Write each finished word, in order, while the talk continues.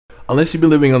unless you've been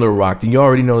living under a rock, then you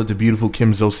already know that the beautiful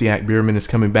Kim Zolciak Biermann is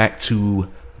coming back to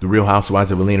the Real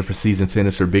Housewives of Atlanta for season 10.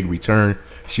 It's her big return.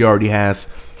 She already has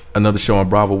another show on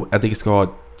Bravo. I think it's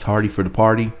called Tardy for the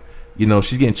Party. You know,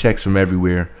 she's getting checks from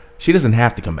everywhere. She doesn't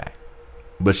have to come back,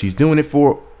 but she's doing it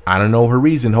for, I don't know her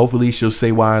reason. Hopefully she'll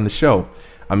say why on the show.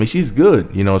 I mean, she's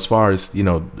good, you know, as far as, you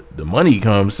know, the money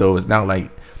comes. So it's not like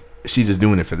she's just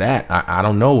doing it for that. I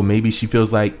don't know. Maybe she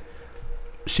feels like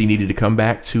she needed to come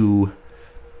back to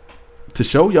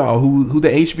show y'all who the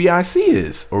HBIC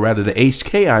is, or rather the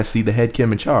HKIC, the head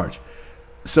Kim in charge.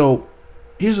 So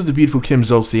here's what the beautiful Kim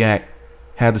Zolciak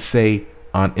had to say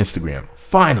on Instagram.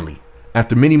 Finally,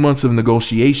 after many months of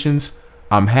negotiations,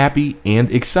 I'm happy and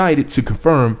excited to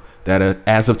confirm that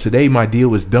as of today, my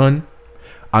deal is done.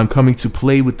 I'm coming to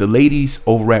play with the ladies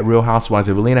over at Real Housewives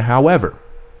of Atlanta. However,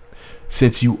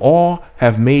 since you all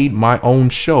have made my own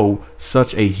show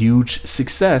such a huge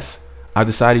success, I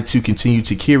decided to continue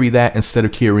to carry that instead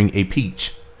of carrying a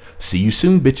peach. See you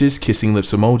soon, bitches. Kissing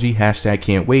lips emoji. Hashtag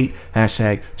can't wait.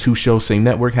 Hashtag 2 shows same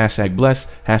network. Hashtag blessed.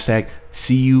 Hashtag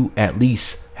see you at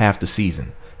least half the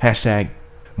season. Hashtag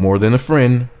more than a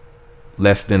friend,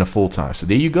 less than a full-time. So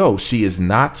there you go. She is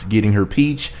not getting her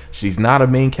peach. She's not a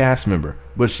main cast member,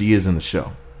 but she is in the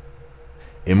show.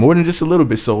 And more than just a little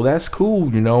bit. So that's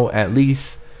cool, you know. At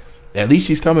least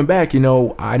she's coming back. You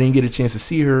know, I didn't get a chance to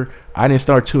see her. I didn't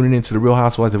start tuning into the Real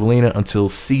Housewives of Atlanta until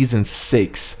season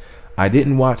 6. I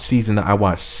didn't watch I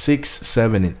watched 6,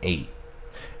 7, and 8.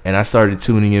 And I started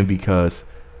tuning in because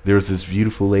there was this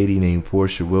beautiful lady named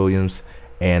Portia Williams,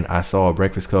 and I saw a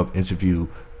Breakfast Club interview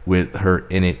with her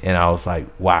in it, and I was like,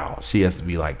 wow, she has to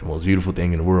be like the most beautiful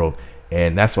thing in the world.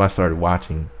 And that's why I started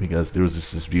watching, because there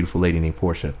was this beautiful lady named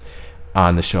Portia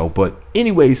on the show. But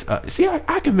anyways, see,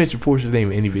 I can mention Portia's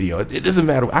name in any video. It doesn't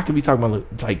matter. I could be talking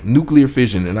about like nuclear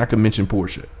fission, and I can mention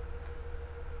Portia.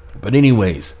 But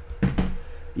anyways,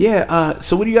 yeah.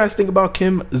 So what do you guys think about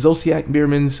Kim Zolciak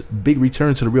Biermann's big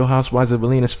return to the Real Housewives of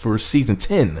Atlanta for season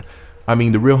 10? I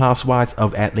mean, the Real Housewives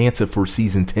of Atlanta for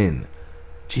season 10.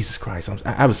 Jesus Christ,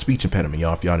 I have a speech impediment,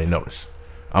 y'all, if y'all didn't notice.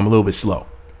 I'm a little bit slow.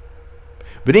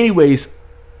 But anyways,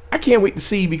 I can't wait to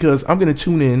see, because I'm going to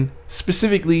tune in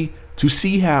specifically to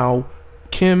see how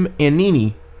Kim and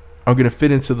Nene are going to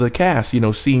fit into the cast, you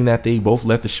know, seeing that they both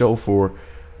left the show for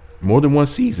more than one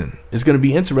season. It's going to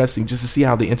be interesting just to see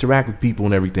how they interact with people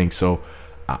and everything. So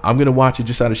I'm going to watch it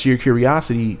just out of sheer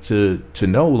curiosity to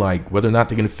know, like, whether or not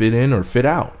they're going to fit in or fit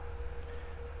out.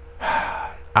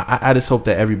 I just hope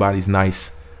that everybody's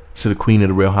nice to the queen of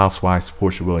the Real Housewives,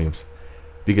 Portia Williams,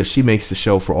 because she makes the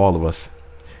show for all of us.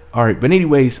 All right, but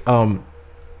anyways,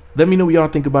 let me know what y'all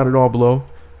think about it all below.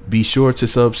 Be sure to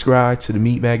subscribe to the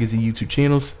Meat Magazine YouTube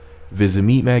channels. Visit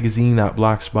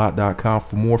meatmagazine.blogspot.com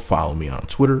for more. Follow me on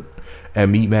Twitter at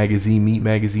Meat Magazine, Meat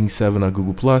Magazine 7 on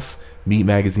Google+, Meat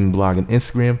Magazine blog and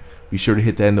Instagram. Be sure to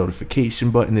hit that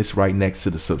notification button. It's right next to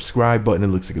the subscribe button. It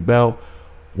looks like a bell.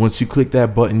 Once you click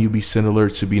that button, you'll be sent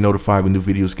alerts to be notified when new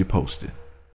videos get posted.